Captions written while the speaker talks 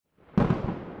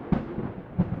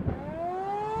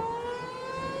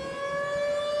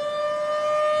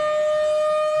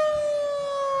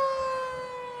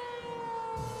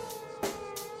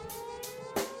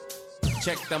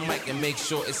Check the mic and make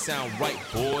sure it sound right,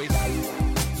 boys.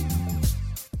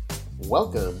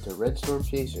 Welcome to Red Storm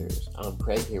Chasers. I'm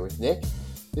Craig here with Nick.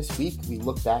 This week we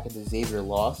look back at the Xavier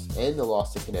loss and the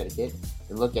loss to Connecticut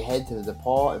and look ahead to the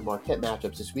DePaul and Marquette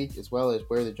matchups this week, as well as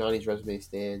where the Johnny's resume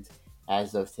stands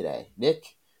as of today.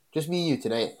 Nick, just me and you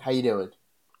tonight. How you doing?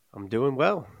 I'm doing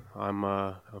well.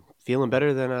 I'm feeling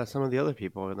better than some of the other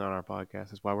people on our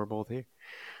podcast. That's why we're both here.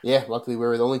 Yeah, luckily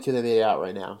we're the only two that made it out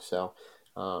right now, so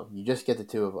you just get the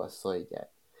two of us. So you get.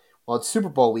 Well, it's Super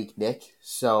Bowl week, Nick.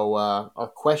 So our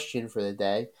question for the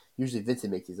day. Usually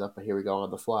Vincent makes these up, but here we go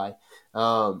on the fly.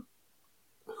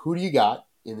 Who do you got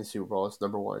in the Super Bowl? That's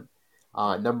number one.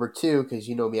 Number two, because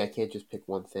you know me, I can't just pick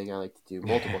one thing. I like to do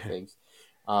multiple things.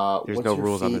 There's no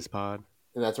rules on this pod.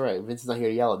 And that's right. Vincent's not here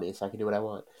to yell at me, so I can do what I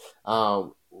want.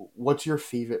 What's your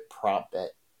favorite prop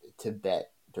bet to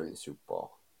bet during the Super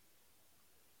Bowl?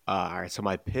 All right, so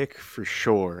my pick for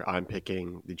sure, I'm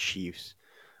picking the Chiefs,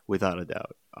 without a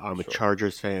doubt. I'm a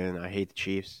Chargers fan. I hate the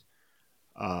Chiefs.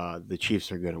 The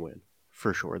Chiefs are going to win,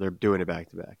 for sure. They're doing it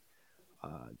back-to-back.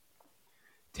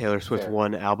 Taylor Swift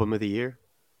won Album of the Year.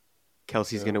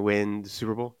 Kelsey's going to win the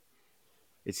Super Bowl.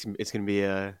 It's going to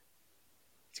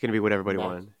be what everybody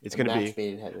wanted. It's going to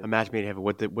be a match made in heaven.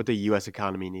 What the U.S.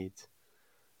 economy needs.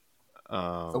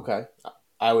 Okay,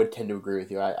 I would tend to agree with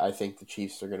you. I think the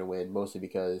Chiefs are going to win mostly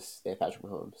because they have Patrick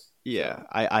Mahomes. Yeah, so.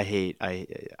 I think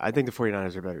the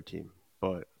 49ers are a better team,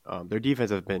 but their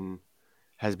defense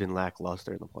has been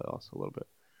lackluster in the playoffs a little bit.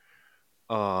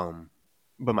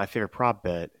 But my favorite prop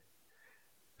bet.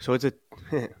 So it's a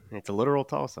literal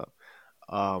toss up.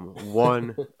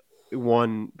 One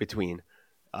between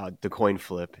the coin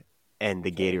flip and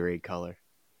the Gatorade color.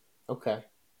 Okay.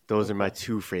 Those are my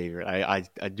two favorite. I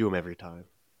do them every time.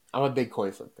 I'm a big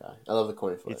coin flip guy. I love the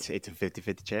coin flip. It's a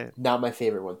 50-50 chance. Not my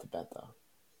favorite one to bet though.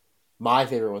 My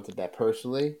favorite one to bet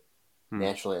personally,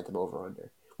 National Anthem over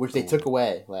under, which they took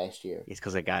away last year. It's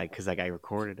because that guy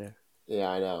recorded it. Yeah,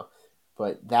 I know,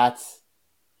 but that's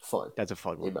fun. That's a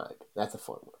fun one. That's a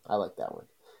fun one. I like that one.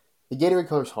 The Gatorade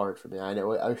color is hard for me. I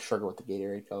know. I struggle with the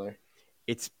Gatorade color.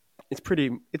 It's a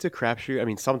crapshoot. I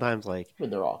mean, sometimes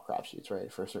they're all crapshoots,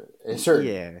 right? For a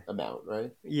certain amount,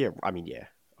 right? Yeah, I mean, yeah,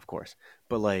 of course.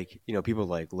 But people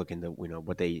look into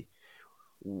what they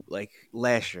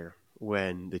last year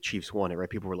when the Chiefs won it, right?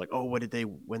 People were like, oh, what did they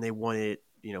when they won it?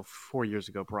 4 years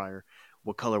ago prior,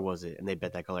 what color was it? And they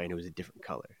bet that color, and it was a different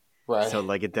color. Right. So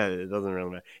it doesn't really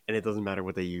matter, and it doesn't matter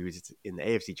what they use. It's in the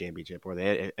AFC Championship or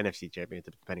the NFC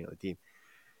Championship, depending on the team.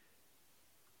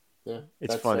 Yeah,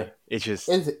 it's funny. It's just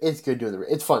it's good doing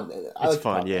it's fun. It's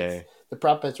fun, yeah. The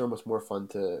prop bets are almost more fun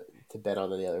to bet on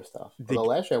than the other stuff. Although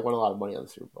last year I won a lot of money on the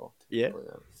Super Bowl. Yeah,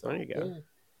 so there you go.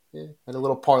 Yeah, and a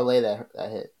little parlay that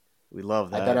hit. We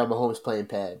love that. I bet on Mahomes playing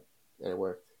pad, and it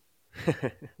worked.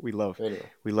 we love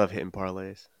hitting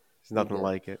parlays. There's nothing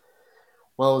like it.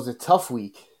 Well, it was a tough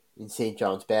week in St.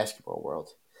 John's basketball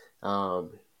world.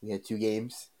 We had two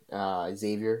games.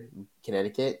 Xavier and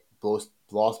Connecticut lost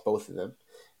both of them.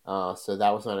 So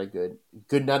that was not a good,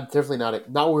 definitely not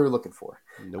what we were looking for.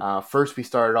 Nope. First, we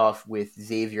started off with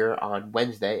Xavier on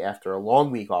Wednesday after a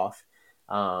long week off.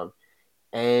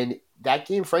 And that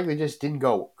game, frankly, just didn't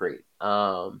go great.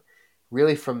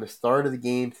 Really, from the start of the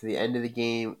game to the end of the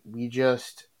game, we were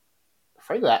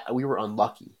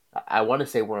unlucky. I want to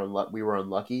say we were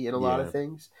unlucky in a lot of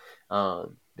things.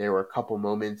 There were a couple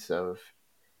moments of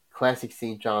classic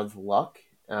St. John's luck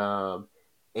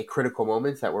at critical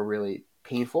moments that were really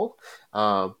painful.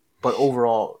 But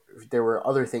overall, there were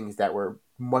other things that were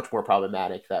much more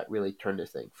problematic that really turned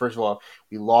this thing. First of all,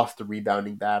 we lost the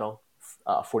rebounding battle,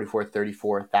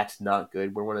 44-34. That's not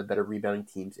good. We're one of the better rebounding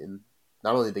teams in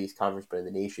not only the Big East Conference, but in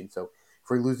the nation. So if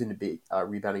we're losing the big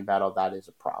rebounding battle, that is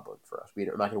a problem for us. We're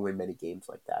not going to win many games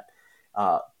like that.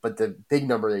 But the big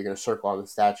number that you're going to circle on the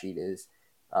stat sheet is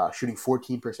shooting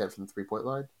 14% from the three-point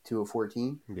line, 2 of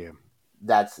 14. Yeah.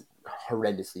 That's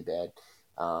horrendously bad.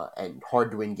 And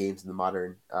hard to win games in the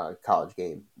modern college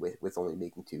game with only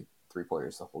making 2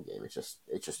 3-pointers the whole game. It's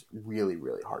just really,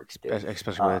 really hard to do.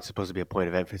 Especially when it's supposed to be a point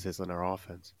of emphasis on our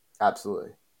offense.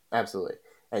 Absolutely.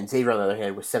 And Xavier, on the other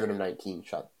hand, was 7 of 19,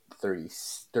 shot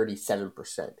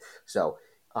 37%. So,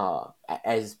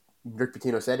 as Rick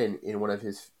Pitino said in one of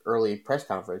his early press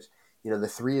conference, the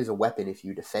three is a weapon if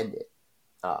you defend it.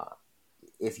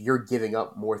 If you're giving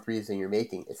up more threes than you're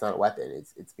making, it's not a weapon.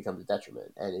 It's becomes a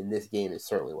detriment. And in this game, it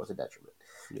certainly was a detriment.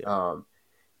 Yeah.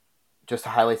 Just to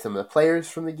highlight some of the players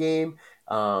from the game,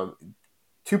 2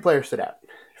 players stood out,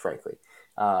 frankly.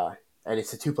 And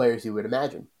it's the 2 players you would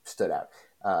imagine stood out.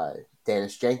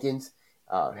 Dennis Jenkins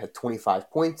had 25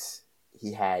 points.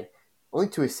 He had only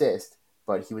 2 assists,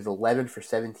 but he was 11 for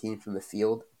 17 from the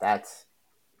field. That's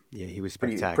he was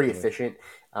pretty spectacular. efficient.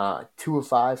 2 of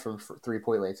 5 from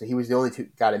 3-point land. So he was the only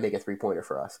guy to make a 3-pointer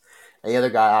for us. And the other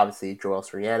guy, obviously, Joel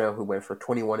Soriano, who went for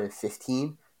 21 and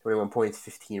 15, 21 points,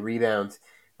 15 rebounds.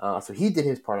 So he did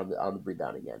his part on the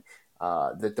rebound again.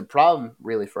 The problem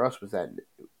really for us was that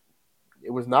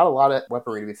it was not a lot of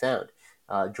weaponry to be found.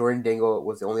 Jordan Dingle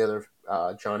was the only other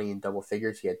Johnny in double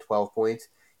figures. He had 12 points.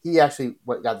 He actually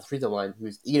got the free throw line. He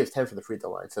was 8 of 10 for the free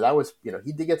throw line. So that was,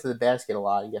 he did get to the basket a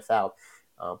lot and get fouled.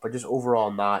 But just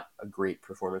overall, not a great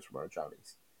performance from our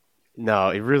Johnnies. No,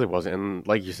 it really wasn't. And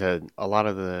like you said,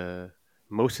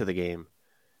 most of the game,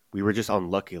 we were just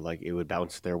unlucky. Like it would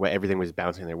bounce their way. Everything was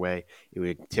bouncing their way. It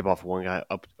would tip off one guy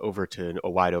up over to a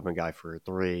wide open guy for a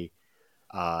three.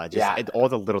 All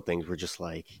the little things were just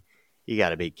like, you got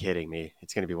to be kidding me.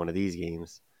 It's going to be one of these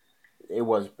games. It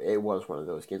was one of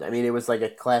those games. I mean, it was like a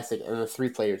classic, and the 3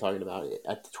 play you're talking about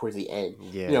towards the end.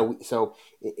 Yeah. So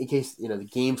in case the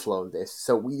game flow of this,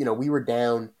 so we were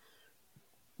down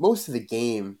most of the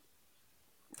game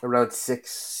around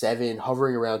 6, 7,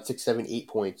 hovering around 6, 7, 8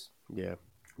 points. Yeah.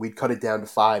 We'd cut it down to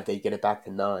 5. They'd get it back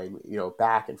to 9.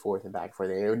 Back and forth and back and forth.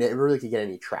 It never really could get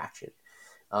any traction.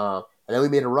 And then we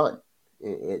made a run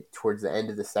towards the end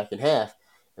of the second half,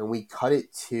 and we cut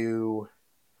it to.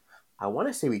 I want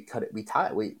to say we cut it. We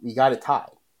tied. We got it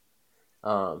tied.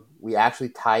 We actually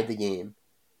tied the game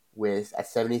at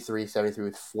 73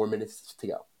 with 4 minutes to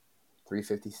go.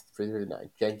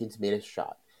 3:59. Jenkins made a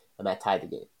shot, and that tied the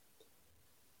game.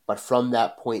 But from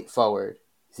that point forward,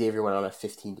 Xavier went on a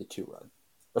 15-2 run,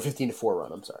 or 15-4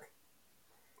 run. I'm sorry.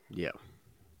 Yeah.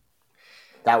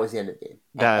 That was the end of the game.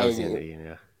 That was the end of the game.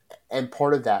 Yeah. And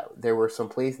part of that, there were some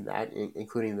plays in that,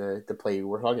 including the play we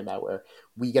were talking about, where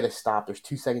we get a stop. There's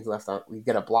 2 seconds left we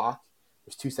get a block.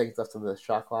 There's 2 seconds left on the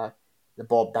shot clock. The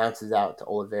ball bounces out to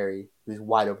Oliveri, who's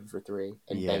wide open for 3,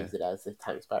 and bangs it as the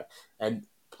time expires. And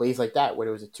plays like that, when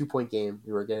it was a 2-point game,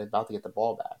 we were about to get the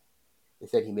ball back.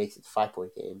 Instead, he makes it a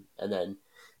 5-point game, and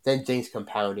then James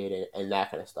compounded and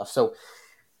that kind of stuff. So,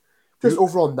 just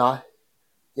overall, not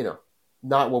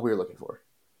what we were looking for.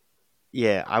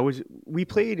 Yeah, we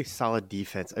played solid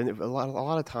defense, and a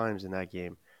lot of times in that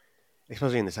game,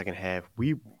 especially in the second half,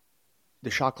 the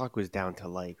shot clock was down to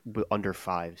like under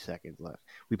 5 seconds left.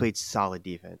 We played solid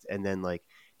defense, and then like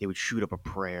they would shoot up a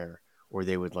prayer, or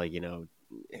they would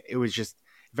it was just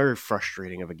very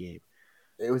frustrating of a game.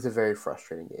 It was a very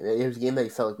frustrating game. It was a game that you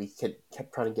felt like we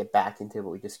kept trying to get back into,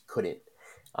 but we just couldn't.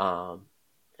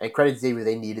 And credit Xavier,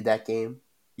 they needed that game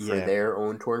for their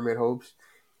own tournament hopes,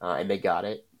 and they got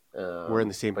it. We're in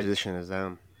the same position as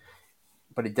them.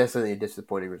 But it's definitely a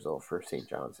disappointing result for St.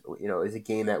 John's. It's a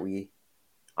game that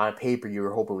on paper, you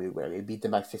were hoping we would win. I mean, we beat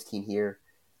them by 15 here.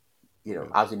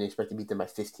 Obviously didn't expect to beat them by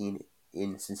 15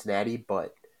 in Cincinnati,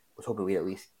 but was hoping we'd at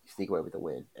least sneak away with a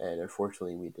win. And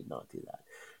unfortunately, we did not do that.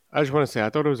 I just want to say, I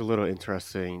thought it was a little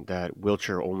interesting that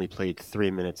Wilcher only played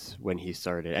 3 minutes when he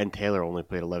started, and Taylor only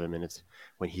played 11 minutes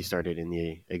when he started in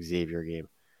the Xavier game.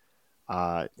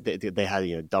 They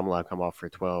had Dunlap come off for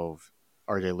 12,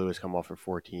 RJ Lewis come off for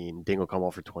 14, Dingle come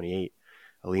off for 28,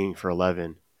 Aline for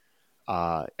 11.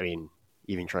 I mean,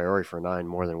 even Traore for 9,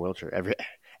 more than Wilcher.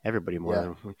 Everybody more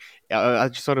than. I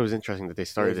just thought it was interesting that they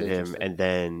started him and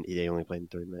then they only played in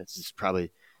 3 minutes. It's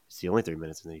the only 3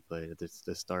 minutes that he played at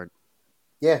the start.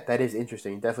 Yeah, that is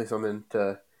interesting. Definitely something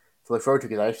to look forward to,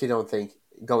 because I actually don't think,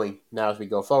 going now as we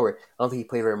go forward, I don't think he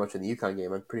played very much in the UConn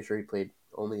game. I'm pretty sure he played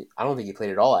I don't think he played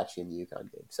at all actually in the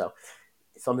UConn game. So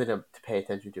it's something to pay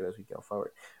attention to as we go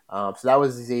forward. So that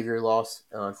was the Xavier loss.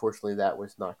 Unfortunately, that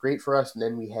was not great for us. And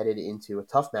then we headed into a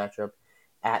tough matchup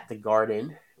at the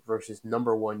Garden versus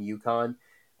number 1 UConn.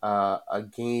 A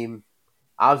game,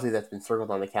 obviously, that's been circled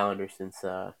on the calendar since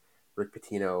Rick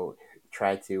Pitino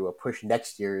tried to push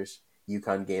next year's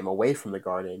UConn game away from the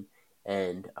Garden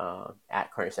and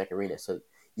at Carnegie Arena. So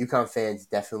UConn fans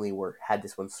definitely had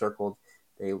this one circled.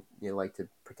 They like to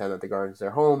pretend that the Garden's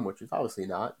their home, which is obviously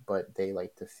not, but they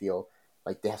like to feel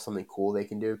like they have something cool they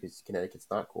can do, because Connecticut's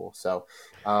not cool. So,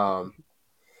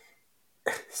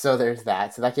 so there's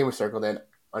that. So that game was circled, and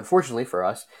unfortunately for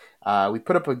us, we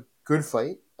put up a good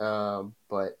fight,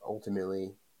 but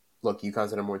ultimately, look,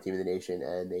 UConn's the number 1 team in the nation,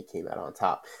 and they came out on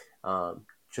top.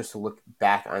 Just to look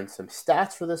back on some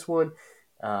stats for this one,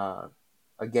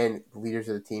 again, the leaders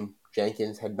of the team,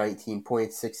 Jenkins had 19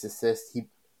 points, 6 assists. He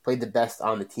played the best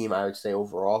on the team, I would say,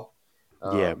 overall.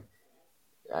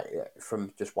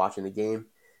 From just watching the game.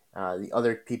 The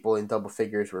other people in double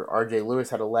figures were RJ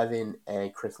Lewis had 11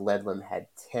 and Chris Ledlam had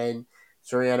 10.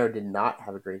 Soriano did not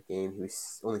have a great game. He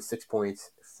was only 6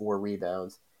 points, 4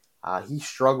 rebounds. He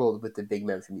struggled with the big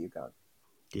men from UConn.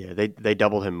 Yeah, they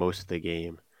doubled him most of the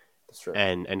game, That's true.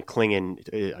 and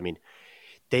Klingon. I mean,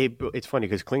 it's funny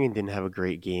because Klingon didn't have a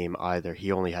great game either.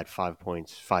 He only had 5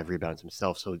 points, 5 rebounds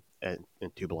himself, and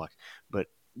 2 blocks. But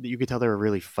you could tell they were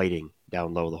really fighting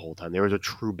down low the whole time. There was a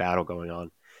true battle going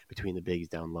on between the bigs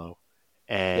down low,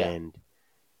 Yeah. and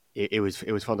it was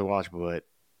fun to watch. But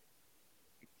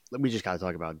we just got to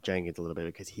talk about Jenkins a little bit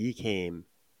because he came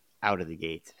out of the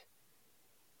gate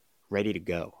ready to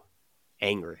go,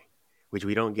 angry, which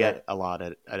we don't get a lot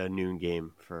at a noon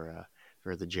game for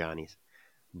the Johnnies.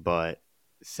 But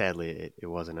sadly, it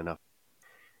wasn't enough.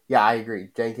 Yeah, I agree.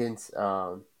 Jenkins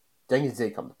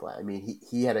did come to play. I mean,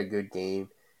 he had a good game.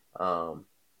 The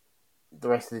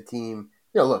rest of the team,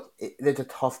 look, it's a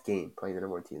tough game playing the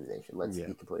number one team in the nation. Let's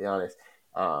be completely honest.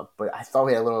 But I thought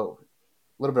we had a little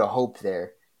bit of hope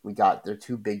there. We got their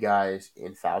two big guys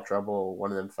in foul trouble.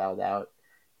 One of them fouled out.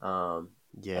 So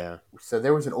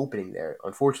there was an opening there.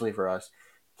 Unfortunately for us,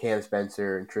 Cam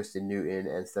Spencer and Tristan Newton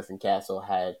and Stephen Castle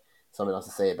had something else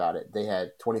to say about it. They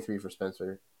had 23 for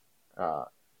Spencer,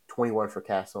 21 for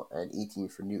Castle, and 18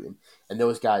 for Newton. And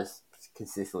those guys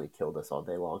consistently killed us all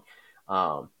day long.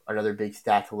 Another big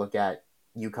stat to look at,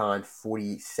 UConn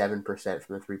 47%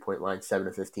 from the three-point line, 7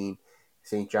 of 15.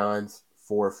 St. John's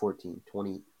 4 of 14,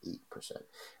 28%.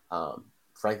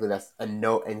 Frankly, that's a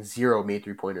no, and 0 made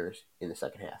three-pointers in the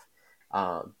second half.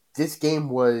 This game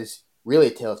was really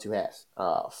a tale of two halves.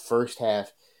 First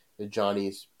half, the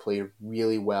Johnnies played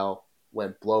really well,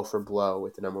 went blow for blow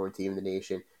with the number one team in the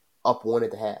nation, up one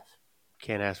at the half.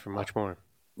 Can't ask for much more.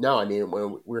 No, I mean,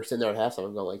 when we were sitting there at halftime,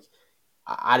 I'm going like,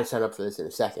 I'd have signed up for this in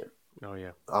a second. Oh,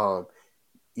 yeah.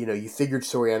 You figured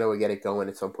Soriano would get it going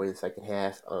at some point in the second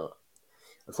half.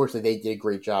 Unfortunately, they did a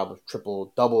great job of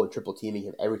double and triple teaming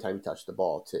him every time he touched the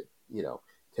ball.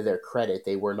 To their credit,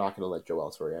 they were not going to let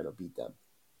Joel Soriano beat them.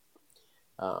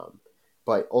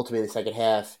 But ultimately, in the second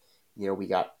half, we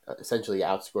got essentially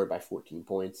outscored by 14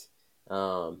 points.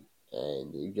 And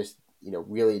you just,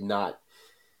 really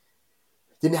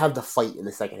didn't have the fight in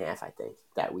the second half, I think,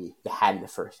 that we had in the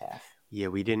first half. Yeah,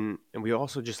 we didn't. And we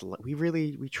also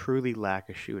we truly lack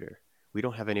a shooter. We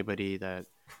don't have anybody that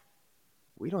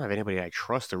I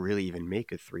trust to really even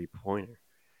make a three-pointer,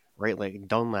 right? Like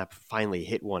Dunlap finally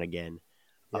hit one again.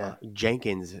 Yeah.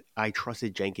 Jenkins, I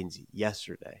trusted Jenkins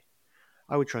yesterday.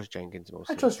 I would trust Jenkins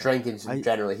most. I trust Jenkins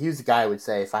generally. He was the guy I would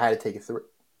say if I had to take a three.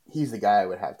 He's the guy I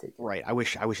would have taken. Right. I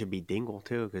wish it'd be Dingle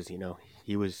too, because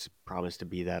he was promised to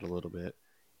be that a little bit.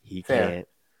 He Fair. can't.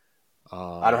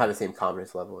 I don't have the same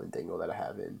confidence level in Dingle that I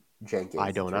have in Jenkins.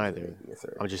 I don't either.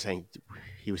 I'm just saying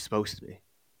he was supposed to be,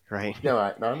 right? No,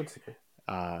 I'm disagree.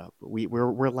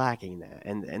 We're lacking that,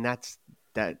 and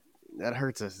that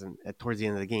hurts us towards the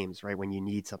end of the games, right? When you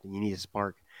need something, you need a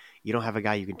spark. You don't have a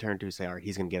guy you can turn to and say, all right,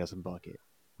 he's going to get us a bucket.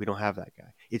 We don't have that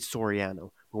guy. It's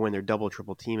Soriano. But when they're double,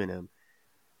 triple teaming him,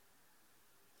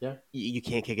 you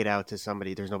can't kick it out to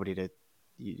somebody. There's nobody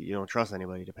you don't trust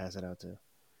anybody to pass it out to.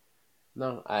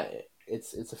 No,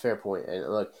 it's a fair point. And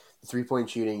look, the 3-point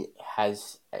shooting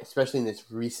has, especially in this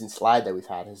recent slide that we've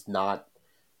had, has not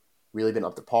really been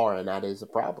up to par, and that is a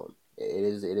problem. It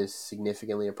is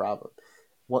significantly a problem.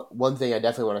 One thing I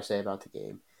definitely want to say about the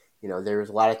game, there was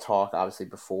a lot of talk, obviously,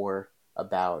 before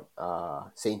about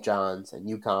St. John's and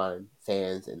UConn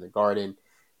fans in the Garden.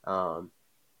 I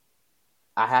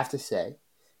have to say,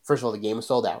 first of all, the game was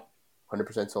sold out,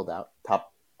 100% sold out,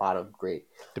 top, bottom, great.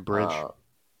 The bridge.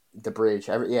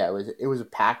 It was a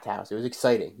packed house. It was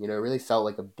exciting. It really felt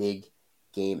like a big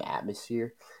game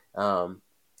atmosphere. And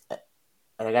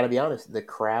I got to be honest, the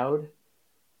crowd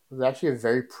was actually a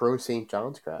very pro St.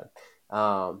 John's crowd.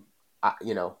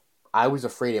 I was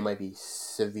afraid it might be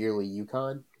severely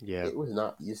UConn. Yeah, it was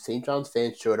not. St. John's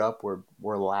fans showed up, were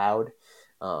loud.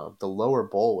 The lower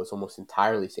bowl was almost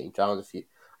entirely St. John's,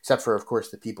 except for, of course,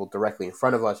 the people directly in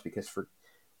front of us, because for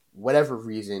whatever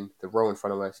reason, the row in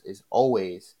front of us is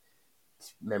always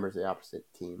members of the opposite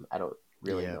team. I don't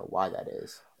really know why that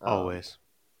is. Always.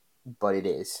 But it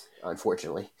is,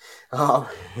 unfortunately.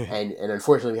 And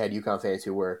unfortunately, we had UConn fans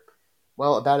who were,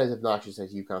 about as obnoxious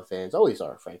as UConn fans always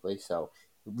are, frankly. So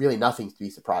really nothing to be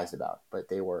surprised about. But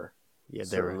they were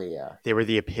certainly... They were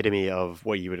the epitome of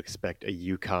what you would expect a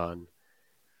UConn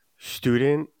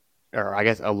student, or I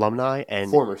guess alumni,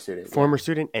 and former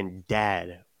student, and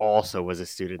dad also was a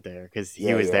student there, because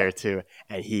he was there too,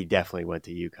 and he definitely went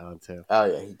to UConn too. Oh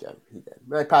yeah, he did.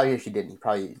 But probably actually didn't. He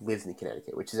probably lives in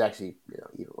Connecticut, which is actually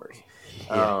even worse.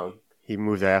 He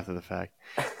moved there after the fact.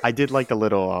 I did like the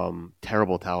little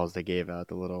terrible towels they gave out.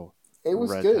 The little it was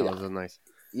red good. Towels. It was nice.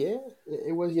 Yeah,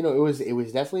 it was. It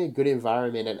was definitely a good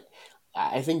environment, and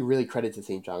I think really credit to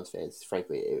St. John's fans.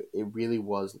 Frankly, it really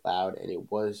was loud, and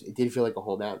it did feel like a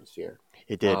home atmosphere.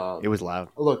 It did. It was loud.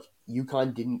 Look, the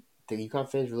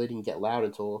UConn fans really didn't get loud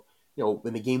until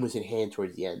when the game was in hand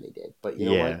towards the end. They did, but you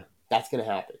know what? That's gonna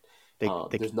happen.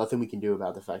 There's nothing we can do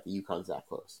about the fact that UConn's that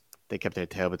close. They kept their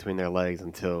tail between their legs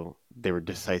until they were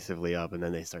decisively up, and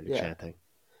then they started chanting.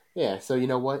 Yeah. So you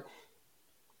know what?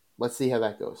 Let's see how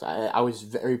that goes. I was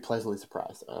very pleasantly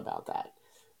surprised about that.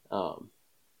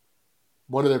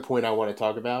 One other point I want to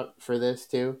talk about for this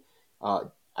too.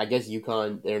 I guess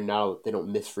UConn they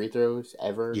don't miss free throws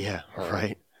ever. Yeah,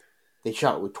 right. They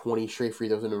shot with 20 straight free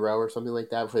throws in a row or something like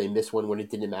that before they missed one when it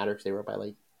didn't matter because they were up by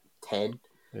like 10.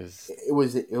 It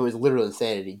was literal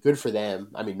insanity. Good for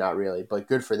them. I mean, not really, but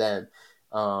good for them.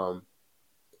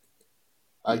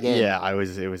 Again, yeah, it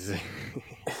was.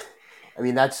 I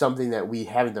mean, that's something that we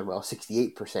haven't done well.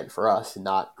 68% for us,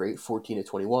 not great. 14 to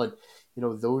 21.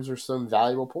 Those are some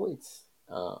valuable points.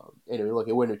 And look,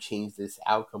 it wouldn't have changed this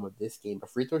outcome of this game. But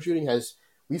free throw shooting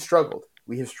we've struggled.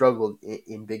 We have struggled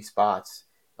in big spots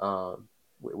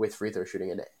with free throw shooting,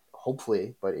 and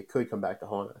hopefully, but it could come back to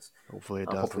haunt us. Hopefully it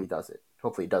doesn't. Hopefully it doesn't.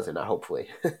 Hopefully it doesn't. Not hopefully.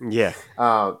 Yeah.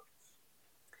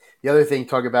 The other thing,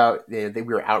 talk about we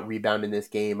were out rebounding this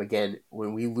game. Again,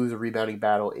 when we lose a rebounding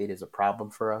battle, it is a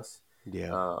problem for us.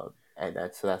 Yeah. And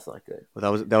that's not good.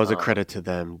 Well, that was a credit to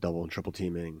them double and triple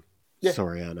teaming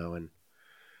Soriano, and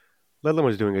Ledlum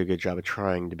was doing a good job of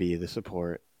trying to be the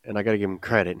support. And I got to give him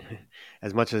credit.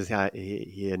 As much as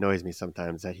he annoys me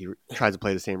sometimes that he tries to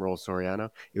play the same role as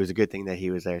Soriano, it was a good thing that he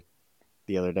was there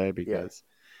the other day because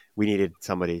we needed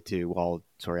somebody while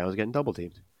Soriano was getting double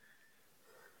teamed.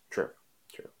 True.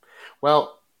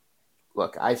 Well,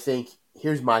 look, I think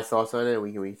here's my thoughts on it.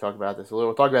 We can talk about this a little.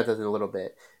 We'll talk about this in a little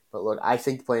bit. But look, I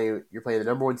think you're playing the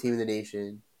number one team in the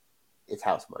nation. It's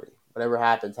house money. Whatever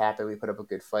happens. We put up a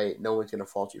good fight. No one's going to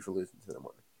fault you for losing to them.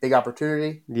 Big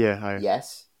opportunity? Yeah.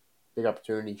 Yes. Big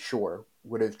opportunity? Sure.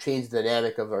 Would have changed the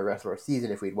dynamic of our rest of our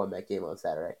season if we'd won that game on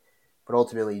Saturday. But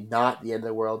ultimately, not the end of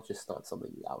the world, just not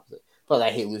something the opposite. But I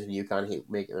hate losing to UConn. I hate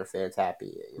making their fans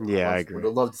happy. I agree. Would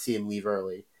have loved to see them leave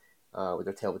early with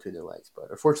their tail between their legs.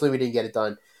 But unfortunately, we didn't get it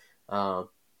done.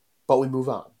 But we move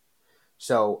on.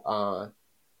 So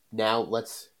now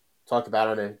let's talk about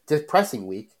on a depressing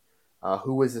week.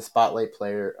 Who was the spotlight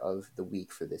player of the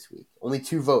week for this week? Only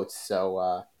 2 votes, so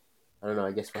I don't know.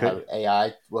 I guess we'll have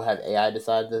AI. We'll have AI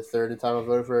decide the third and final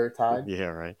vote for tied. Yeah,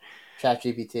 right.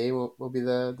 ChatGPT will be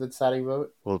the deciding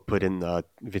vote. We'll put in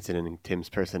Vincent and Tim's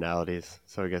personalities,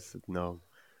 so I guess no.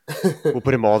 We'll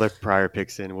put them all their prior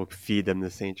picks in. We'll feed them the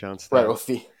St. John's stats.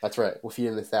 Right, that's right. We'll feed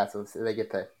them the stats so they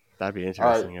get paid. That'd be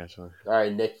interesting, actually. All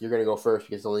right, Nick, you're gonna go first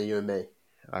because it's only you and me.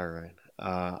 All right.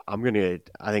 I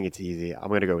think it's easy. I'm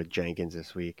going to go with Jenkins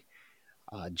this week.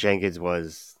 Jenkins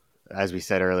was, as we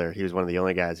said earlier, he was one of the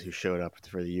only guys who showed up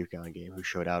for the UConn game, who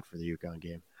showed out for the UConn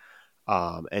game.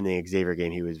 And the Xavier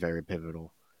game, he was very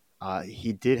pivotal.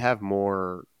 He did have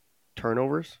more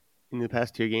turnovers in the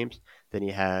past 2 games than he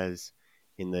has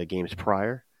in the games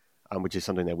prior, which is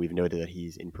something that we've noted that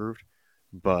he's improved.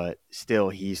 But still,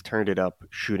 he's turned it up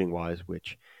shooting-wise,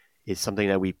 which is something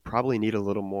that we probably need a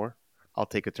little more. I'll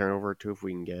take a turnover or 2 if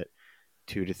we can get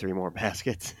 2 to 3 more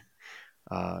baskets.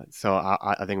 So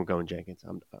I think I'm going Jenkins.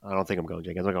 I don't think I'm going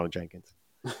Jenkins. I'm going Jenkins.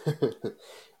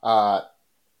 All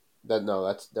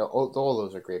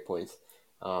those are great points.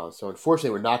 So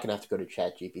unfortunately, we're not going to have to go to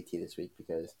ChatGPT this week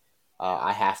because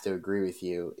I have to agree with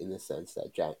you in the sense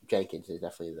that Jenkins is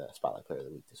definitely the spotlight player of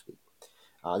the week this week.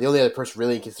 The only other person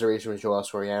really in consideration was Joel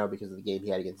Soriano because of the game he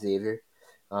had against Xavier.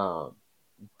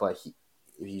 But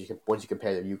once you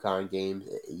compare the UConn games,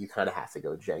 you kind of have to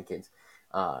go Jenkins.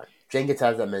 Jenkins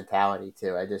has that mentality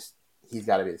too. He's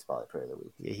got to be the spotlight player of the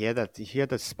week. Yeah, he had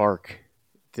that spark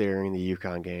during the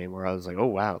UConn game where I was like, oh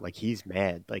wow, like he's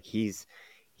mad, like he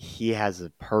has a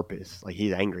purpose, like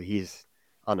he's angry, he's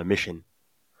on a mission.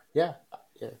 Yeah,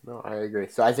 no, I agree.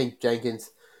 So I think Jenkins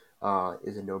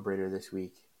is a no-brainer this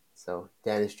week. So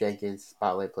Dennis Jenkins,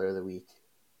 spotlight player of the week.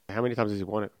 How many times has he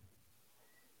won it?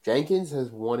 Jenkins has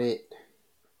won it.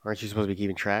 Aren't you supposed to be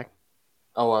keeping track?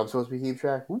 Oh, I'm supposed to be keeping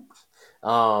track? Oops.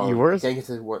 You were? Jenkins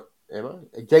has won. Am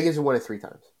I? Jenkins has won it 3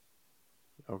 times.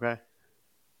 Okay.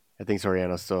 I think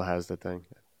Soriano still has the thing.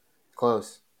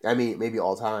 Close. I mean, maybe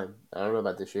all time. I don't know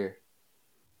about this year.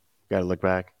 Got to look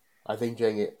back. I think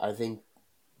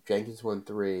Jenkins won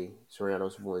 3.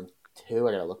 Soriano's won 2.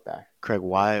 I got to look back. Craig,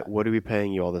 what are we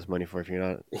paying you all this money for if you're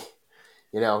not?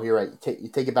 You're right. You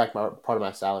take it back part of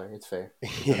my salary. It's fair.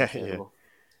 Yeah.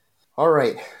 All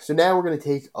right. So now we're going to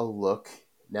take a look.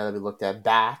 Now that we looked at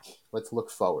back, let's look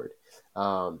forward.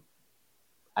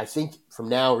 I think from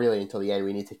now really until the end,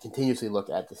 we need to continuously look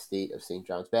at the state of St.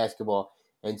 John's basketball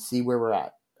and see where we're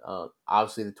at.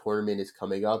 Obviously, the tournament is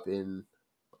coming up in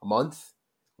a month,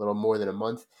 a little more than a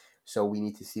month, so we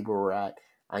need to see where we're at.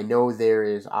 I know there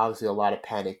is obviously a lot of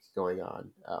panic going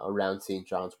on around St.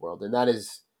 John's world, and that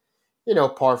is,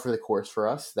 par for the course for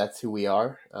us. That's who we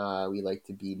are. We like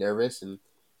to be nervous, and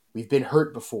we've been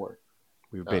hurt before.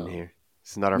 We've been here.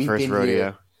 It's not our first been rodeo.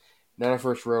 Here, not our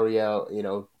first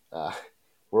rodeo.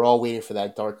 We're all waiting for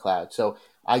that dark cloud. So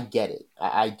I get it.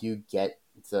 I do get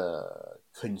the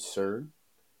concern.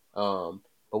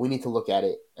 But we need to look at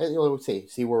it and let's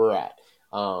see where we're at.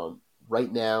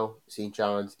 Right now, St.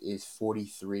 John's is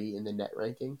 43 in the net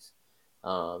rankings.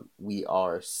 We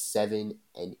are 7-8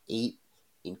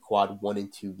 in quad 1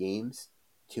 and 2 games,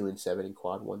 2-7 in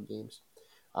quad 1 games.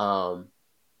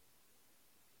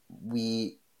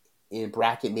 We in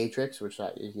bracket matrix, which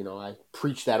I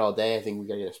preach that all day. I think we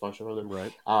gotta get a sponsor from them.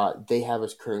 Right. They have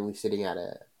us currently sitting at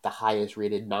the highest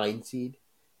rated 9 seed,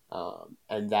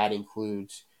 and that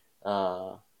includes.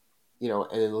 And in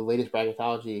the latest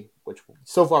bracketology, which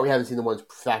so far we haven't seen the ones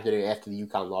factored in after the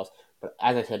UConn loss. But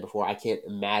as I said before, I can't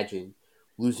imagine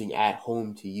losing at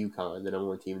home to UConn, the number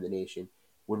 1 team in the nation,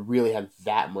 would really have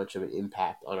that much of an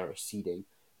impact on our seeding.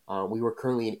 We were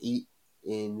currently an 8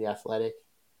 in the Athletic.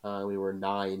 We were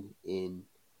 9 in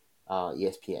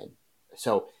ESPN.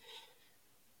 So,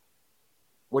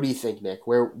 what do you think, Nick?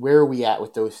 Where are we at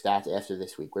with those stats after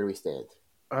this week? Where do we stand?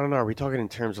 I don't know. Are we talking in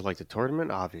terms of the tournament?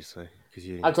 Obviously,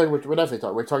 I'm talking. We're definitely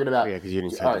talking. We're talking about. Yeah, because you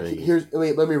didn't say. All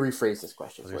right, let me rephrase this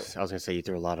question. I was gonna say you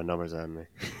threw a lot of numbers at me.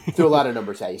 Threw a lot of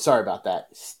numbers at you. Sorry about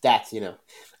that. Stats,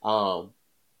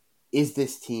 Is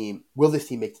this team? Will this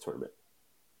team make the tournament?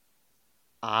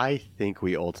 I think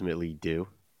we ultimately do.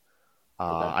 Okay.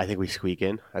 I think we squeak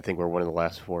in. I think we're one of the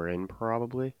last 4 in,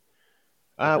 probably.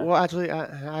 Okay. Well, actually,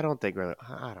 I don't think really.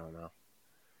 I don't know.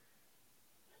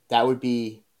 That would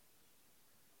mean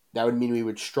we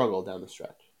would struggle down the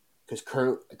stretch because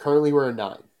currently we're a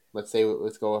 9. Let's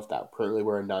go off that. Currently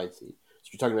we're a 9 seed.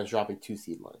 So you're talking about dropping 2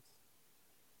 seed lines.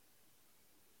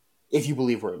 If you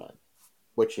believe we're a 9,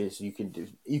 which is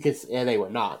and they were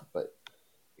not, but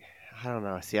I don't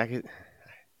know. See, I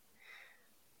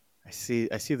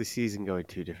see the season going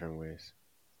 2 different ways.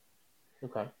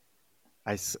 Okay.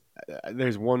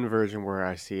 There's one version where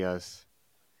I see us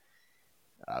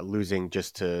losing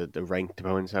just to the ranked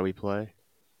opponents that we play,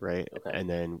 right? Okay. And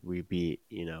then we beat,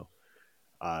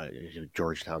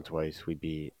 Georgetown twice. We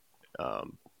beat.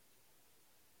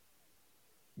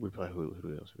 We play who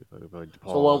else? We play DePaul.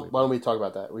 So why don't we talk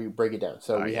about that? We break it down.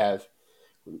 So we have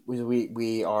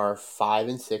we are 5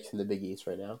 and 6 in the Big East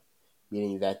right now,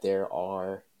 meaning that there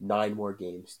are 9 more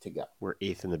games to go. We're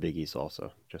 8th in the Big East,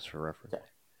 also, just for reference. Okay,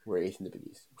 we're 8th in the Big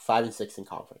East, 5 and 6 in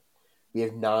conference. We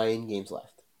have 9 games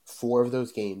left. 4 of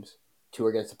those games, 2 are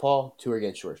against DePaul, 2 are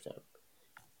against Georgetown.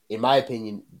 In my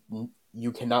opinion,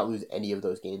 you cannot lose any of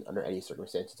those games under any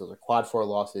circumstances. Those are quad 4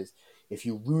 losses. If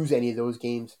you lose any of those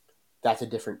games, that's a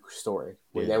different story.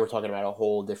 Yeah. Then we're talking about a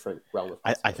whole different realm of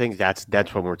I think that's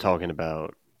what we're talking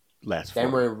about last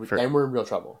then we're in real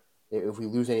trouble. If we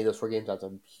lose any of those 4 games, that's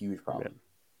a huge problem.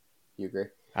 Yeah. You agree?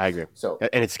 I agree. So,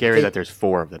 and it's scary that there's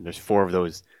 4 of them. There's 4 of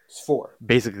those. It's 4.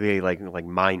 Basically like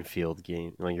minefield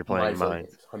game. Like you're playing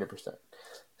mines. 100%.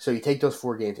 So you take those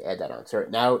 4 games, add that on. So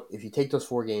now, if you take those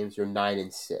 4 games, you're 9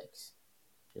 and 6.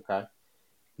 Okay?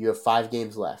 You have 5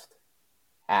 games left.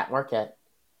 At Marquette,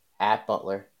 at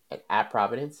Butler, and at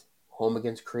Providence, home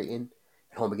against Creighton,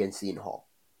 and home against Seton Hall.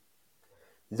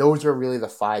 Those are really the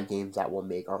 5 games that will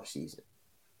make our season.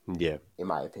 Yeah. In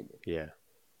my opinion. Yeah.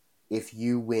 If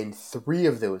you win 3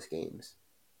 of those games,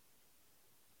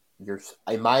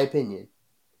 in my opinion,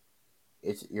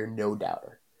 you're no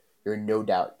doubter. You're no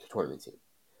doubt tournament team.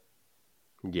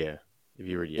 Yeah. If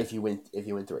you win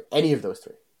 3. Any of those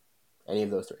 3, I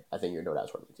think you're no doubt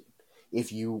tournament team.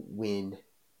 If you win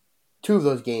 2 of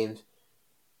those games,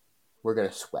 we're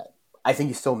gonna sweat. I think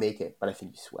you still make it, but I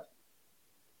think you sweat.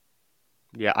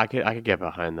 Yeah, I could get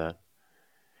behind that.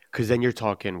 Because then you're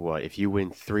talking what? If you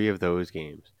win 3 of those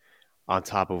games, on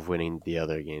top of winning the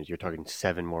other games, you're talking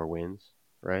 7 more wins,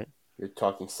 right? You're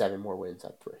talking 7 more wins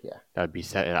at 3. Yeah, that'd be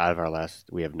 7 out of our last.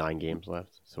 We have 9 games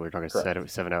left, so we're talking 7 out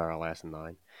of our last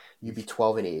 9. You'd be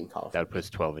 12 and 8 in conference. That would put us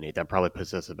 12 and 8. That probably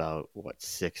puts us about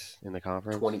 6 in the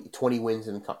conference. 20 wins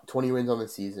 20 wins on the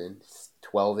season,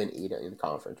 12 and 8 in the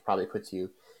conference. Probably puts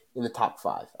you in the top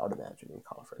 5, I would imagine, in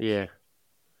conference. Yeah.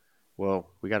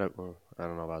 Well, we gotta. Well, I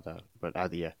don't know about that, but I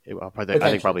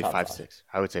think probably 5-6.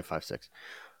 I would say 5-6.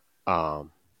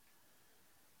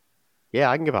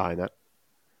 Yeah, I can get behind that.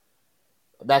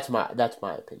 That's my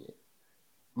opinion.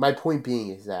 My point being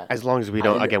is that as long as we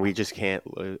don't, again, we just can't.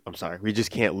 I'm sorry, we just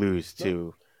can't lose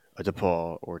to a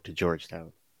DePaul or to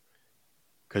Georgetown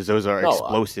because those are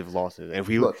explosive losses. And if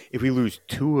we lose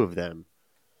 2 of them,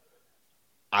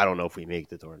 I don't know if we make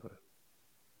the tournament.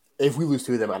 If we lose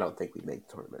 2 of them, I don't think we make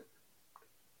the tournament.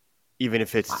 Even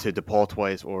if it's to DePaul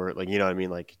twice or like, you know what I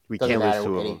mean? Like we can't lose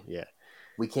 2 of them. Yeah.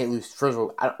 We can't lose. First of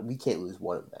all, we can't lose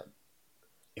 1 of them.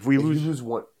 If you lose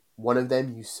one of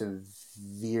them, you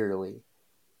severely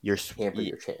hamper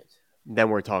your chance. Then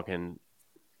we're talking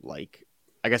like,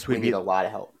 I guess we need a lot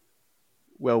of help.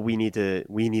 Well, we need to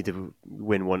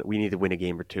win one. We need to win a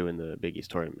game or 2 in the Big East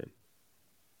tournament.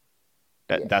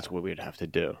 That's what we'd have to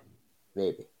do.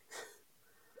 Maybe.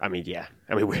 I mean, yeah.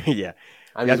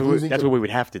 That's what we would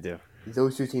have to do.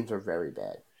 Those 2 teams are very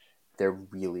bad. They're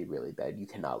really, really bad. You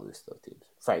cannot lose those teams,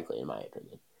 frankly, in my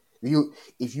opinion.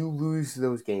 If you lose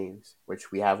those games,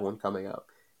 which we have one coming up,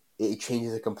 it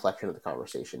changes the complexion of the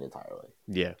conversation entirely.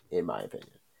 Yeah. In my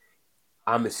opinion.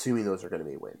 I'm assuming those are going to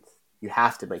be wins. You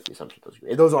have to make the assumption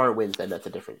if those aren't wins, then that's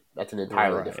an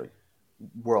entirely different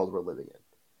world we're living in.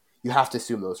 You have to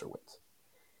assume those are wins.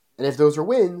 And if those are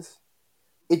wins,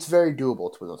 it's very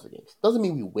doable to win those games. Doesn't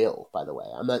mean we will, by the way.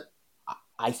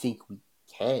 I think we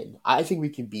can. I think we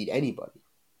can beat anybody.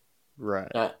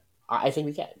 Right. I think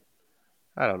we can.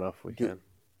 I don't know if we can.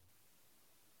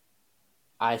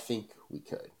 I think we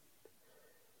could.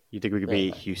 You think we could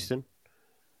beat Houston?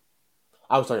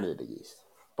 I was talking to the Big East,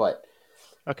 but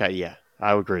okay, yeah,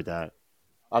 I would agree with that.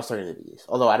 I was talking to the Big East,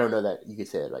 although I don't know that you could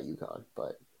say that about UConn,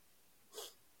 but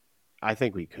I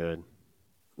think we could.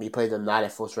 We played them not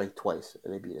at full strength twice,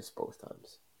 and they beat us both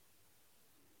times.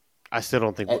 I still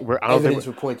don't think evidence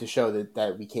would point to show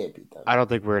that we can't beat them. I don't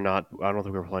think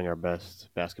we're playing our best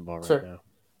basketball right now.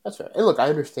 That's fair. And look, I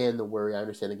understand the worry. I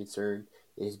understand the concern.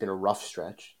 It has been a rough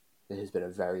stretch. It has been a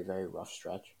very, very rough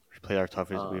stretch. We played our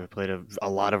toughest. We've played a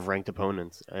lot of ranked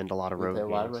opponents and a lot of road games.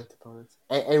 A lot of ranked opponents.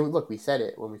 And look, we said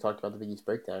it when we talked about the Big East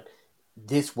breakdown.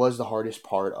 This was the hardest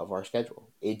part of our schedule.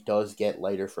 It does get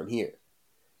lighter from here.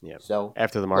 Yeah. So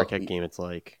after the Marquette game, it's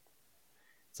like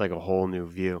a whole new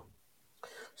view.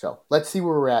 So let's see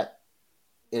where we're at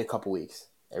in a couple weeks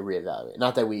and reevaluate.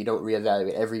 Not that we don't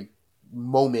reevaluate every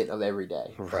moment of every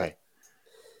day. Right.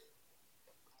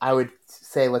 I would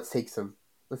say let's take a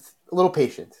little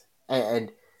patience.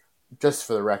 And just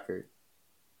for the record,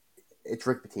 it's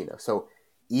Rick Pitino. So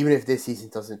even if this season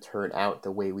doesn't turn out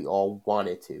the way we all want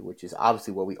it to, which is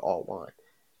obviously what we all want,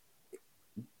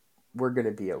 we're going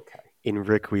to be okay. In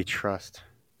Rick we trust.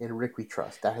 In Rick we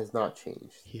trust. That has not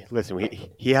changed. He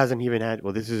hasn't even had.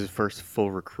 Well, this is his first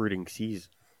full recruiting season.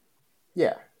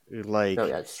 Yeah.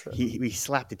 That's true. We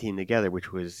slapped the team together,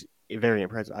 which was very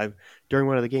impressive. During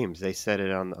one of the games, they said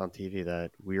it on TV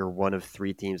that we are one of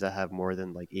 3 teams that have more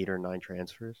than 8 or 9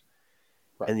 transfers,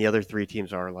 right. And the other 3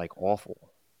 teams are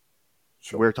awful.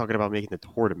 Sure. We're talking about making the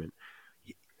tournament.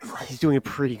 He's doing a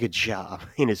pretty good job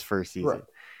in his first season.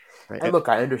 Right. And look,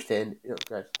 I understand.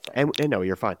 And no,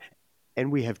 you're fine. And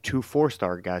we have 2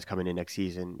 4-star guys coming in next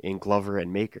season in Glover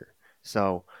and Maker.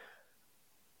 So,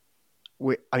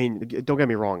 don't get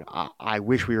me wrong. I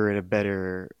wish we were in a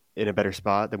better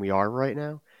spot than we are right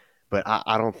now. But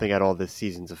I don't think at all this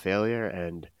season's a failure,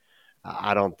 and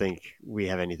I don't think we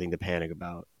have anything to panic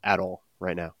about at all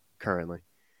right now, currently.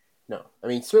 No,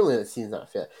 certainly the season's not a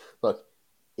failure. Look,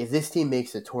 if this team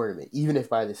makes a tournament, even if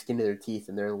by the skin of their teeth,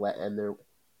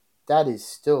 that is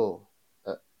still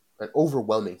an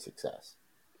overwhelming success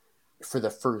for the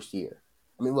first year.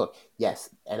 Look, yes,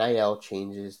 NIL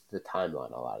changes the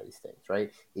timeline on a lot of these things,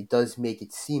 right? It does make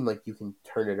it seem like you can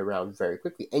turn it around very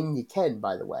quickly. And you can,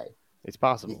 by the way. It's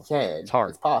possible. You can. It's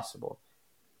hard. It's possible.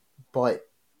 But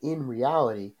in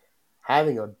reality,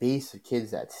 having a base of kids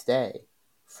that stay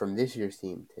from this year's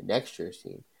team to next year's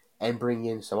team and bring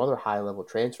in some other high-level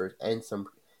transfers and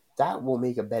that will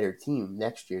make a better team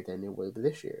next year than it will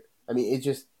this year.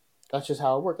 That's just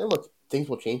how it works. And look, things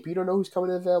will change, but you don't know who's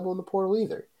coming available in the portal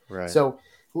either. Right. So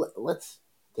let's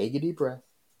take a deep breath.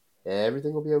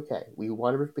 Everything will be okay. We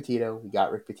wanted Rick Pitino. We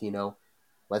got Rick Pitino.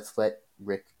 Let's let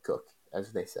Rick cook,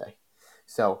 as they say.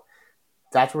 So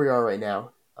that's where we are right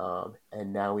now.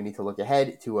 And now we need to look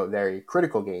ahead to a very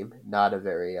critical game, not a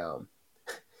very,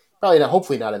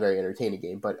 hopefully not a very entertaining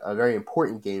game, but a very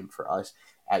important game for us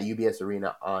at UBS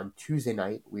Arena on Tuesday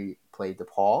night. We played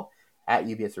DePaul at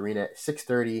UBS Arena at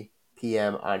 6:30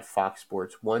 p.m. on Fox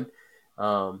Sports 1.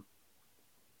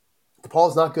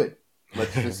 DePaul's not good.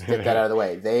 Let's just get that out of the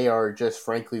way. They are just,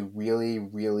 frankly, really,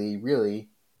 really, really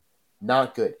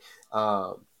not good.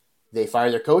 They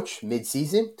fired their coach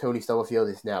mid-season. Tony Stubblefield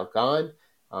is now gone.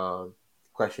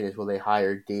 question is, will they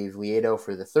hire Dave Lieto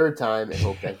for the third time and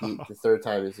hope that the third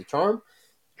time is the charm?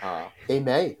 They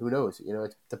may. Who knows?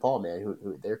 It's DePaul, man.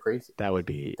 Who they're crazy. That would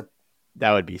be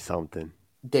something.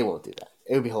 They won't do that.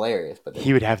 It would be hilarious, but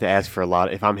he would have to ask for a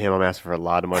lot. If I'm him, I'm asking for a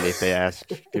lot of money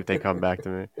if they come back to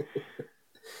me.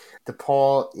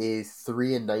 DePaul is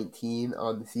 3-19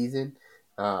 on the season.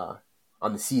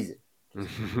 Probably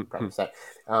say.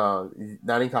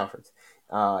 Not in conference.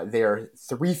 They are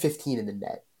 3-15 in the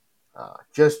net.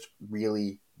 Just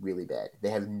really, really bad.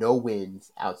 They have no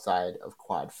wins outside of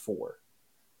Quad 4.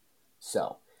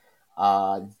 So,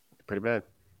 pretty bad.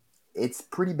 It's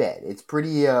pretty bad. It's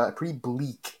pretty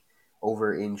bleak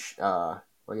over in. I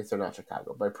guess they're not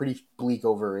Chicago, but pretty bleak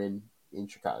over in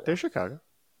Chicago. They're Chicago.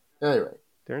 No, you're right.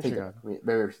 They're in Chicago. Maybe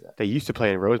they used to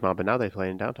play in Rosemont, but now they play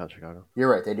in downtown Chicago.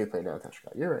 You're right. They do play in downtown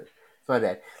Chicago. You're right. It's my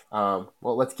bad. Well,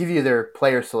 let's give you their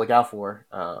players to look out for.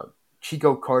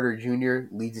 Chico Carter Jr.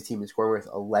 leads the team in scoring with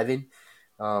 11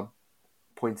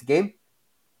 points a game.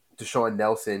 Deshaun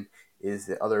Nelson is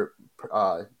the other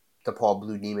DePaul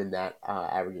Blue Demon that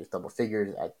averages double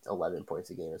figures at 11 points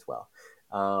a game as well.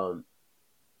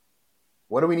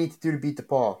 What do we need to do to beat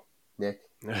DePaul, Nick?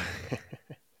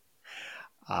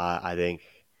 I think,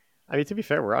 to be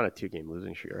fair, we're on a 2-game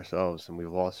losing streak ourselves, and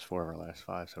we've lost 4 of our last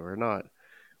 5, so we're not.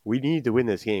 We need to win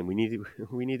this game. We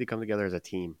need to come together as a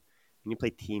team. We need to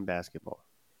play team basketball.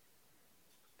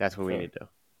 That's what we need to do.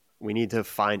 We need to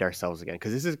find ourselves again,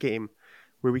 because this is a game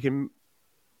where we can.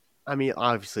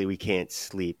 Obviously, we can't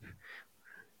sleep.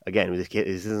 Again, this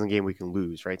isn't a game we can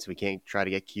lose, right? So we can't try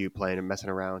to get cute playing and messing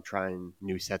around, trying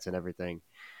new sets and everything,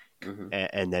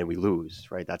 and then we lose,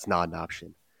 right? That's not an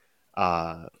option.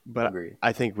 But Agreed.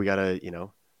 I think we gotta,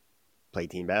 play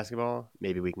team basketball.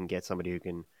 Maybe we can get somebody who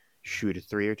can shoot a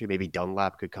 3 or 2. Maybe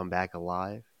Dunlap could come back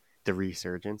alive. The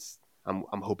resurgence. I'm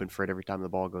hoping for it every time the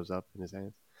ball goes up in his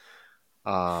hands.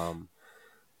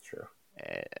 Sure.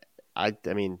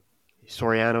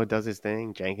 Soriano does his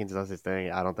thing. Jenkins does his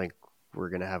thing. I don't think we're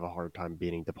going to have a hard time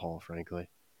beating DePaul, frankly.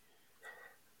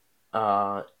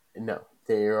 No.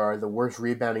 They are the worst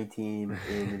rebounding team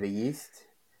in the Big East.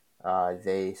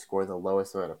 They score the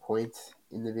lowest amount of points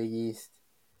in the Big East.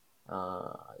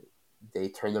 They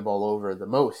turn the ball over the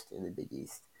most in the Big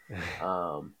East.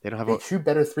 They shoot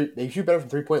better from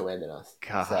 3-point land than us.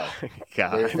 God. So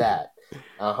there's that.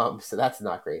 So that's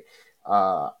not great.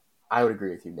 I would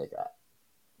agree with you, Nick.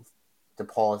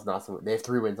 DePaul is not someone. They have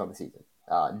 3 wins on the season.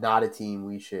 Not a team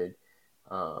we should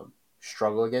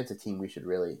struggle against. A team we should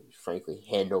really, frankly,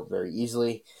 handle very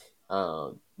easily.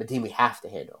 The team we have to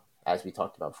handle, as we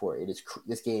talked about before. It is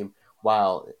this game,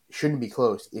 while it shouldn't be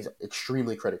close, is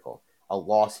extremely critical. A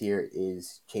loss here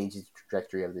changes the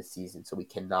trajectory of this season, so we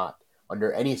cannot,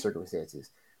 under any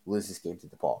circumstances, lose this game to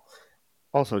DePaul.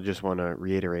 Also, just want to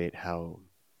reiterate how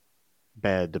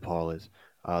bad DePaul is.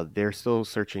 They're still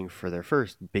searching for their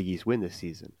first Big East win this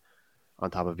season,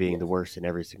 on top of being the worst in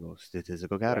every single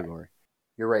statistical category. Right.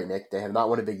 You're right, Nick. They have not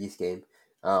won a Big East game.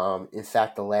 In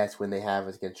fact, the last win they have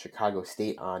was against Chicago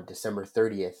State on December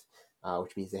 30th,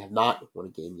 which means they have not won a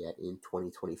game yet in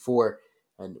 2024.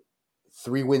 And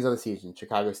 3 wins on the season: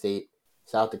 Chicago State,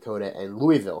 South Dakota, and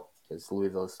Louisville, because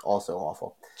Louisville is also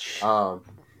awful.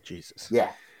 Jesus.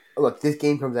 Yeah. Look, this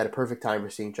game comes at a perfect time for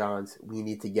St. John's. We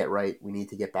need to get right. We need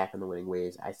to get back on the winning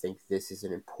ways. I think this is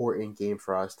an important game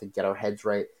for us to get our heads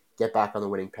right, get back on the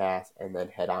winning path, and then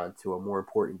head on to a more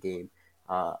important game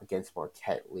against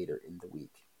Marquette later in the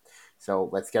week. So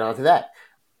let's get on to that.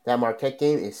 That Marquette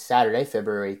game is Saturday,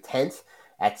 February 10th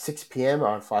at 6 p.m.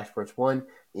 on Fox Sports 1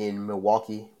 in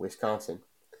Milwaukee, Wisconsin.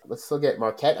 Let's look at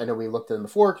Marquette. I know we looked at them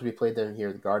before because we played them here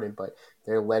at the Garden, but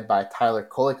they're led by Tyler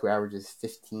Kolek, who averages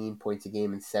 15 points a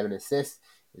game and 7 assists.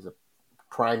 He's a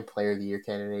prime player of the year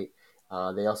candidate.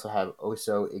 They also have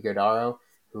Oso Ighodaro,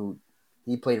 who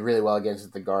he played really well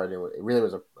against the Garden. It really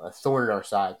was a thorn in our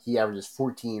side. He averages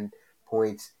 14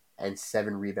 points and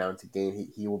 7 rebounds a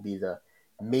game. He will be the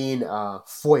main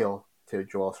foil to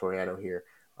Joel Soriano here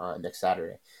next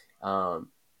Saturday.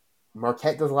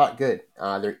 Marquette does a lot good.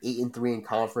 They're 8-3 in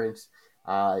conference.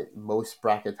 Most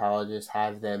bracketologists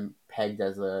have them pegged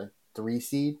as a 3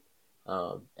 seed,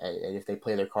 and if they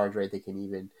play their cards right, they can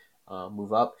even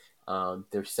move up.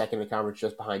 They're second in conference,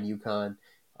 just behind UConn.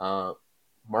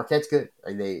 Marquette's good.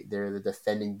 They're the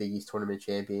defending Big East tournament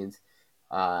champions.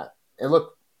 And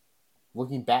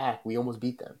looking back, we almost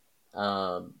beat them.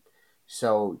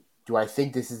 So do I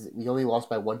think we only lost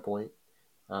by 1 point?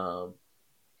 On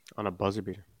a buzzer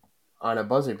beater. On a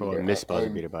buzzer beater. Well, a missed buzzer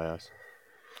beater by us.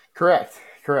 Correct.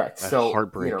 A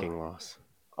heartbreaking loss.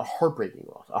 A heartbreaking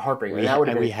loss.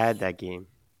 We had that game.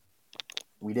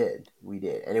 We did.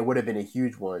 And it would have been a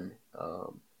huge one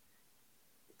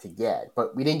to get,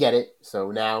 but we didn't get it.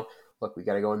 So now, look, we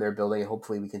got to go in there building, and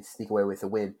hopefully we can sneak away with a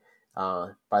win.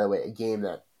 By the way, a game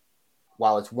that,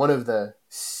 while it's one of the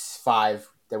 5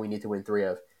 that we need to win 3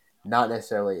 of, not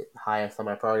necessarily highest on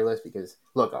my priority list because,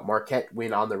 look, a Marquette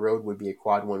win on the road would be a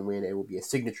quad 1 win. It would be a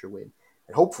signature win,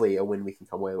 and hopefully a win we can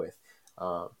come away with.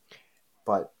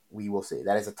 But we will see.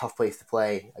 That is a tough place to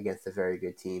play against a very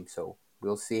good team, so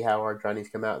we'll see how our Johnnies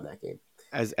come out in that game.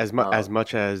 As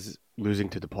much as losing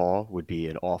to DePaul would be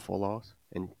an awful loss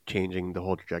and changing the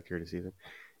whole trajectory of the season,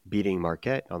 beating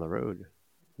Marquette on the road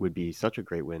would be such a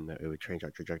great win that it would change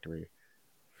our trajectory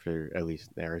for at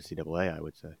least the NCAA, I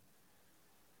would say.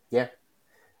 Yeah,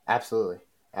 absolutely.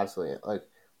 Like,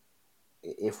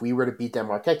 if we were to beat that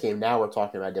Marquette game, now we're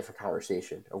talking about a different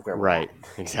conversation of where we're right,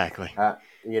 at. Exactly.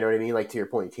 You know what I mean? Like, to your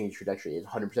point, change trajectory is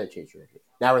 100% change trajectory.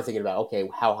 Now we're thinking about, okay,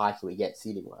 how high can we get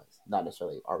seeding wise? Not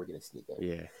necessarily are we going to sneak in.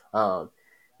 Yeah.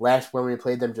 Last when we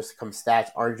played them, just some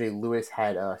stats. RJ Lewis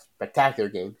had a spectacular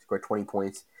game, scored 20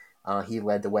 points. He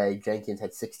led the way. Jenkins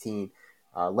had 16.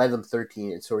 Ledlam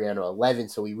 13 and Soriano 11.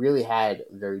 So we really had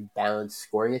a very balanced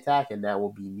scoring attack, and that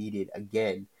will be needed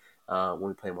again when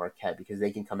we play Marquette because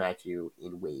they can come at you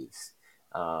in waves.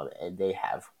 And they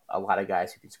have a lot of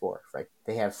guys who can score. Right?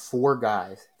 They have 4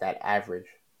 guys that average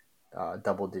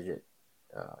double-digit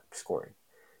scoring.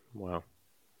 Wow.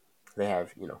 They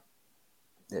have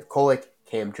Kolek,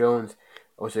 Cam Jones,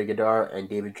 Osei Gadar, and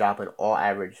David Joplin all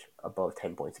average above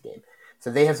 10 points a game. So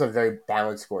they have some very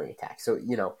balanced scoring attacks. So,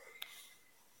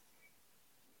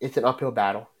 it's an uphill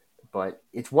battle, but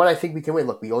it's one I think we can win.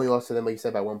 Look, we only lost to them, like you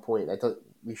said, by 1 point. I thought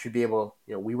we should be able,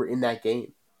 we were in that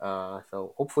game.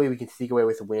 So hopefully we can sneak away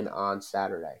with a win on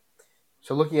Saturday.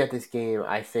 So looking at this game,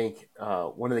 I think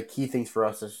one of the key things for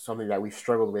us is something that we've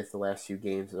struggled with the last few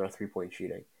games is our 3-point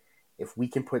shooting. If we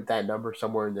can put that number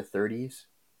somewhere in the 30s,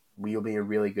 we'll be in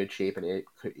really good shape, and it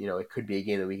could be a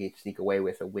game that we can sneak away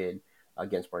with a win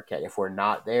against Marquette. If we're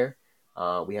not there,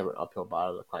 we have an uphill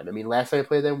battle to climb. I mean, last time I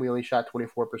played them, we only shot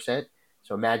 24%.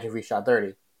 So imagine if we shot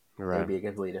 30, Right. It would be a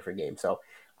completely different game. So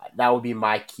that would be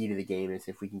my key to the game is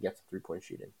if we can get some 3-point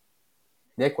shooting.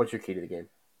 Nick, what's your key to the game?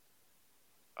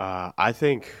 I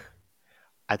think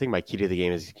my key to the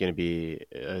game is going to be,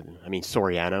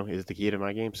 Soriano is the key to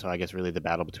my game. So I guess really the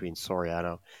battle between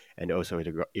Soriano and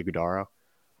Oso Igudaro.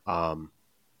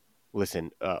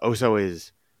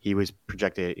 Oso he was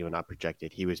projected, not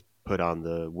projected. He was put on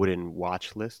the wooden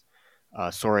watch list.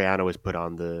 Soriano was put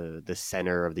on the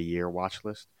center of the year watch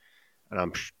list.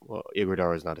 And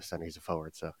Igudaro is not a center; he's a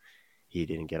forward, so he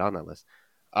didn't get on that list.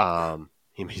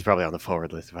 He's probably on the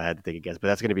forward list if I had to take a guess. But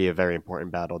that's going to be a very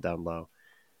important battle down low.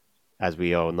 As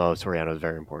we all know, Soriano is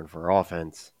very important for our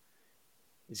offense.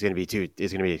 It's going to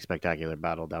be a spectacular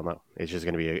battle down low. It's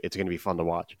going to be fun to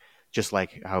watch. Just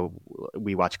like how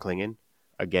we watched Klingon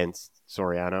against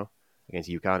Soriano against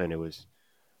UConn, and it was,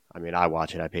 I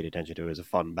watched it. I paid attention to it. It was a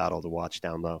fun battle to watch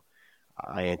down low.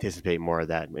 I anticipate more of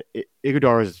that.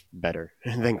 Igudaro is better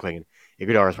than Klingon.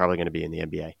 Igudaro is probably going to be in the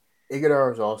NBA.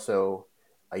 Igudaro is also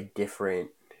a different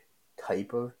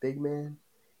type of big man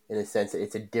in a sense that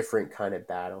it's a different kind of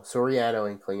battle. Soriano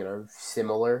and Klingon are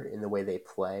similar in the way they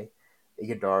play.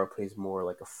 Igudaro plays more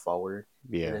like a forward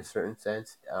in a certain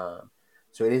sense.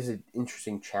 So it is an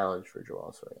interesting challenge for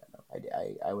Joel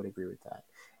Soriano. I would agree with that.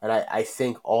 And I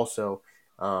think also,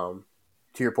 to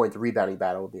your point, the rebounding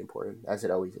battle will be important, as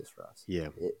it always is for us. Yeah.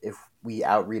 If we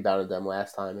out-rebounded them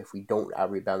last time, if we don't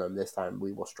out-rebound them this time,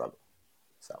 we will struggle.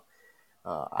 So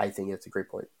I think it's a great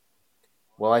point.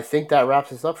 Well, I think that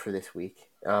wraps us up for this week.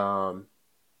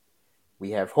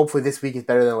 We have, hopefully this week is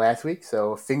better than last week,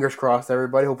 so fingers crossed,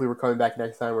 everybody. Hopefully we're coming back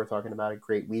next time. We're talking about a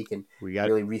great week and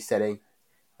really resetting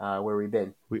where we've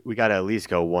been. We got to at least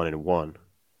go 1-1.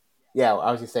 Yeah,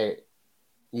 I was going to say,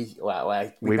 we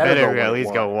better at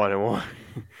least go 1-1.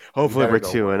 Hopefully we're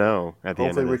 2-0 at the end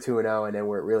of this. Hopefully we're 2-0, and then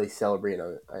we're really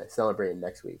celebrating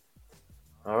next week.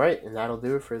 All right, and that'll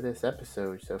do it for this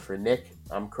episode. So for Nick,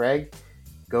 I'm Craig.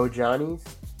 Go Johnnies.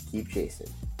 Keep chasing.